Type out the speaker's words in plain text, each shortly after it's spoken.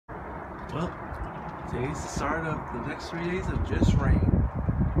Well, today's the start of the next 3 days of just rain.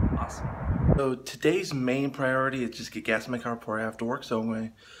 Awesome. So today's main priority is just get gas in my car before I have to work. So I'm going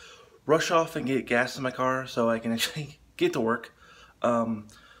to rush off and get gas in my car so I can actually get to work.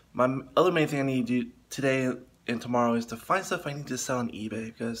 My other main thing I need to do today and tomorrow is to find stuff I need to sell on eBay,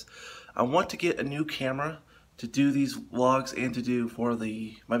 because I want to get a new camera to do these vlogs and to do for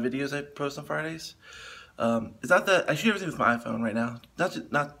my videos I post on Fridays. It's not that I shoot everything with my iPhone right now. Not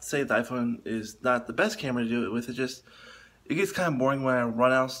to say the iPhone is not the best camera to do it with. It gets kind of boring when I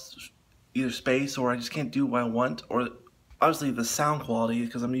run out either space or I just can't do what I want. Or obviously the sound quality,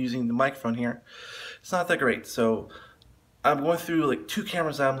 because I'm using the microphone here, it's not that great. So I'm going through like two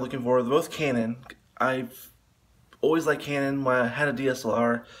cameras that I'm looking for. They're both Canon. I've always liked Canon. When I had a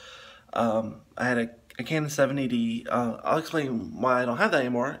DSLR, I had a Canon 780. I'll explain why I don't have that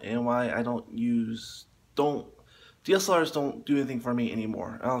anymore and why I don't use. DSLRs don't do anything for me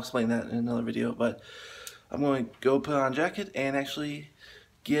anymore. I'll explain that in another video, but I'm going to go put on a jacket and actually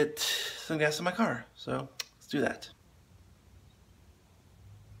get some gas in my car. So let's do that.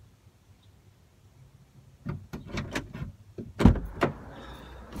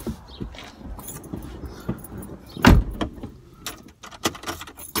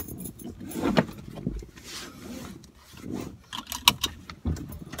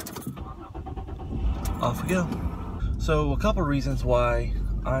 Off we go. So a couple reasons why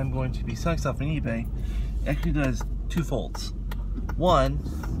I'm going to be selling stuff on eBay actually does twofolds. One,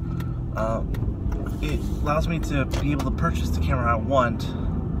 it allows me to be able to purchase the camera I want,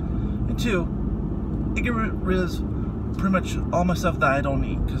 and two, it gets rid of pretty much all my stuff that I don't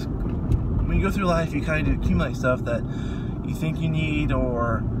need. Because when you go through life, you kind of accumulate stuff that you think you need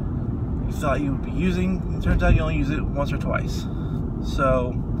or you thought you would be using. It turns out you only use it once or twice.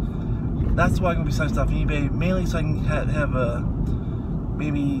 So that's why I'm going to be selling stuff on eBay, mainly so I can have a,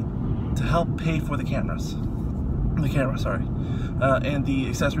 maybe to help pay for the camera, and the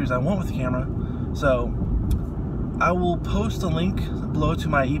accessories I want with the camera. So I will post a link below to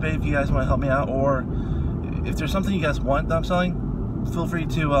my eBay if you guys want to help me out, or if there's something you guys want that I'm selling, feel free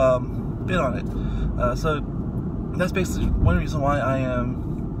to bid on it. So that's basically one reason why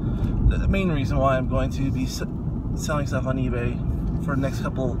the main reason why I'm going to be selling stuff on eBay for the next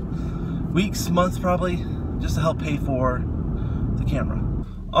couple weeks, months probably, just to help pay for the camera.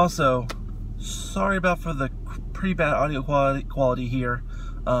 Also, sorry for the pretty bad audio quality here.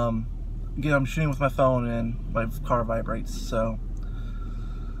 Again, I'm shooting with my phone and my car vibrates, so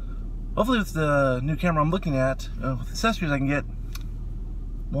hopefully with the new camera I'm looking at, with accessories I can get,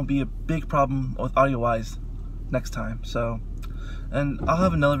 won't be a big problem with audio-wise next time. So, and I'll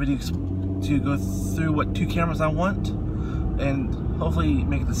have another video to go through what two cameras I want, and hopefully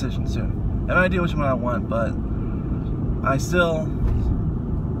make a decision soon. I have no idea which one I want, but I still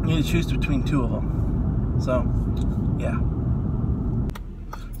need to choose between two of them. So, yeah.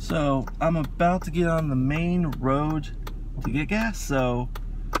 So, I'm about to get on the main road to get gas, so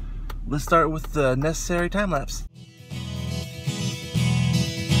let's start with the necessary time lapse.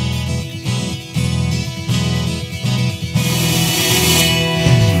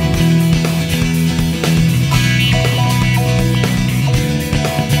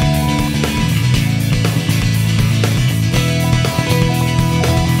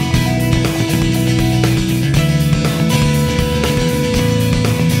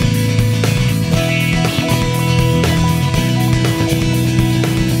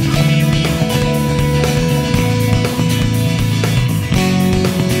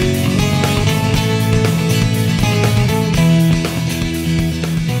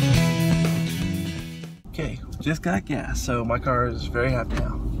 Just got gas, so my car is very happy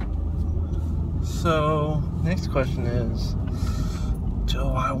now. So, next question is, do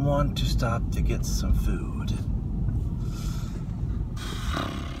I want to stop to get some food?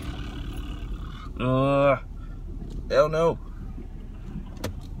 Hell no.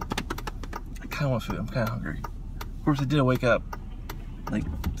 I kind of want food. I'm kind of hungry. Of course, I did wake up like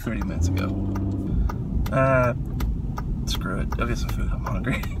 30 minutes ago. Screw it. I'll get some food. I'm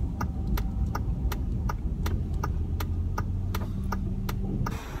hungry.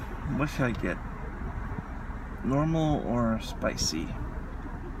 What should I get? Normal or spicy?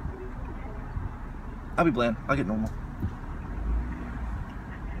 I'll be bland. I'll get normal.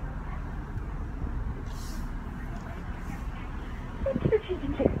 Thanks for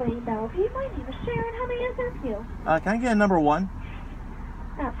choosing Chick-fil-A Bellevue. My name is Sharon. How may I serve you? Can I get a number one?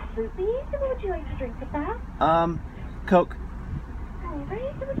 Absolutely. And what would you like to drink with that? Coke.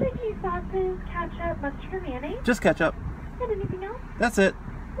 Alright. And would you like to use sauces, ketchup, mustard, or mayonnaise? Just ketchup. And anything else? That's it.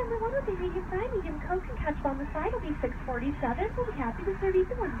 Number 1 will be medium fry, medium Coke, and ketchup on the side will be $6.47. We'll be happy to serve you at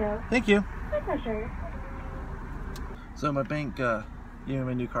the window. Thank you. My pleasure. So my bank gave me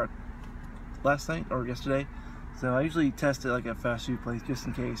my new card last night or yesterday. So I usually test it like at a fast food place just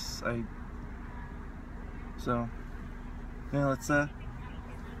in case So yeah, let's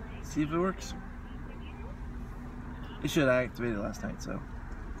see if it works. It should have activated last night. So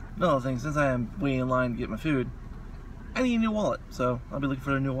another thing, since I am waiting in line to get my food, I need a new wallet. So I'll be looking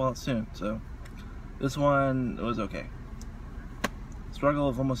for a new wallet soon. So this one was okay. Struggle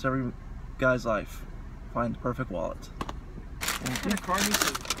of almost every guy's life. Find the perfect wallet. What kind of car needs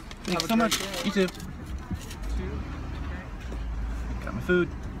to Thanks so much. You too. Got my food.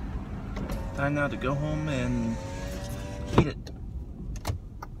 Time now to go home and eat it.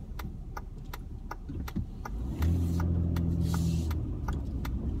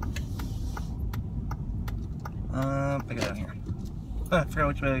 I got out of here. I forgot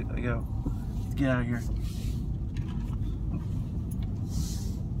which way I go. Let's get out of here.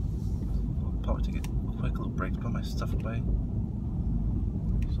 I'll probably take a quick little break to put my stuff away.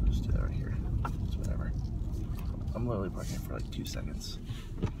 So just do that right here. It's whatever. I'm literally parking for like 2 seconds.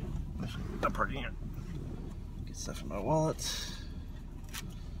 I'm parking here. Get stuff in my wallet.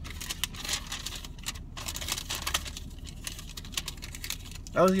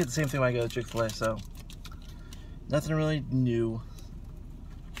 I always get the same thing when I go to Chick-fil-A, so nothing really new.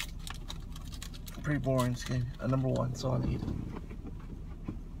 Pretty boring. Just getting a number 1, that's all I need.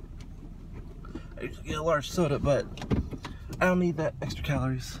 I usually get a large soda, but I don't need that extra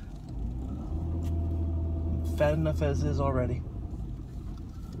calories. I'm fat enough as is already.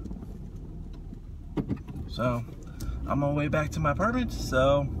 So I'm on my way back to my apartment,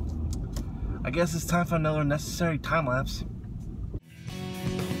 so I guess it's time for another necessary time lapse.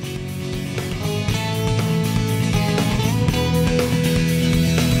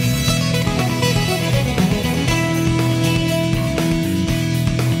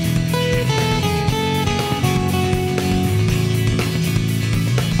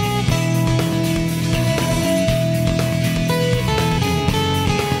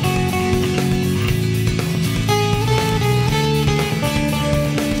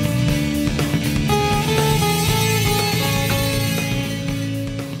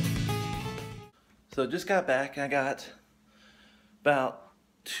 So just got back, and I got about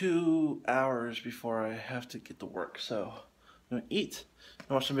 2 hours before I have to get to work. So I'm gonna eat,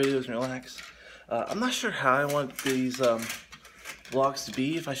 watch some videos, and relax. I'm not sure how I want these vlogs to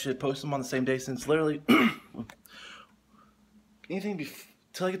be. If I should post them on the same day, since literally anything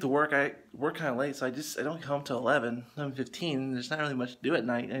till I get to work, I work kind of late, so I don't get home till 11:15. There's not really much to do at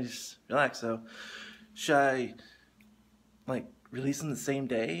night. I just relax. So should I like release them the same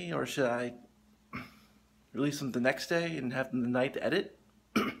day, or should I release them the next day and have them the night to edit?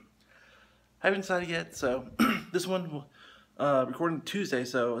 I haven't decided yet. So this one recording Tuesday,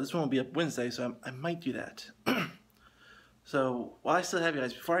 so this one will be up Wednesday, so I might do that. So while I still have you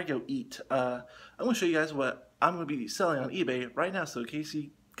guys, before I go eat, I'm going to show you guys what I'm going to be selling on eBay right now. So in case you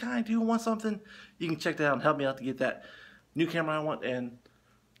kind of do want something, you can check that out and help me out to get that new camera I want. And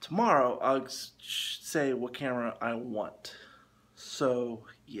tomorrow I'll say what camera I want. So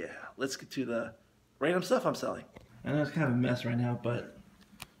yeah, let's get to the random stuff I'm selling. I know it's kind of a mess right now, but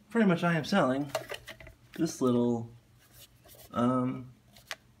pretty much I am selling this little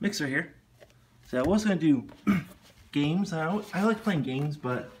mixer here. So I was going to do games. I like playing games,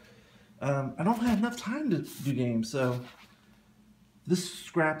 but I don't have enough time to do games. So this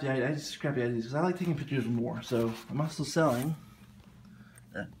scrapped, I just scrapped the ideas because I like taking pictures more. So I'm also selling.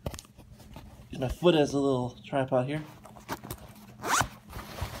 Use my foot as a little tripod here.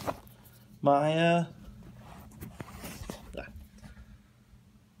 My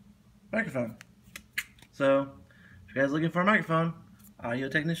microphone. So if you guys are looking for a microphone, audio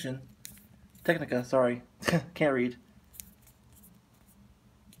technician, Technica, sorry, can't read.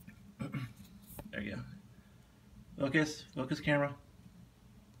 There you go. Focus camera.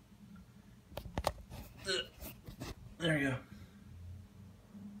 There you go.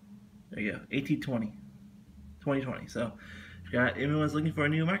 There you go. AT20. 2020. So if anyone's looking for a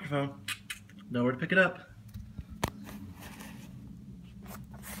new microphone, know where to pick it up.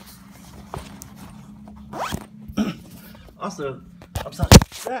 Also, I'm selling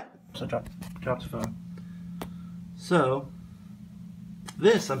that. So dropped the phone. So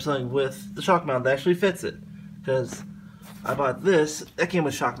this I'm selling with the shock mount that actually fits it, because I bought this. That came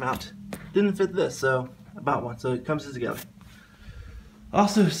with shock mount. Didn't fit this, so I bought one. So it comes together.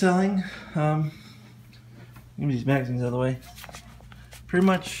 Also selling. Give me these magazines out of the way. Pretty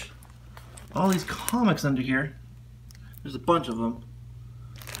much all these comics under here. There's a bunch of them.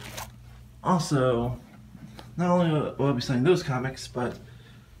 Also, not only will I be selling those comics, but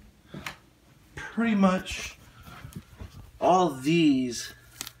pretty much all these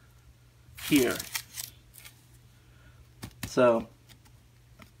here. So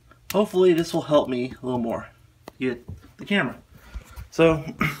hopefully this will help me a little more get the camera. So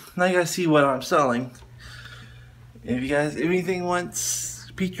now you guys see what I'm selling. If you guys, if anything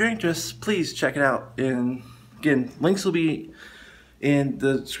pique your interest, please check it out. And again, links will be in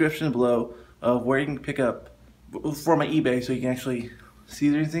the description below of where you can pick up for my eBay, so you can actually see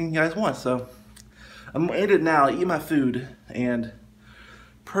if there's anything you guys want. So I'm gonna end it now, eat my food, and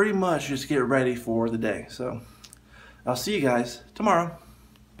pretty much just get ready for the day. So I'll see you guys tomorrow.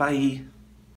 Bye.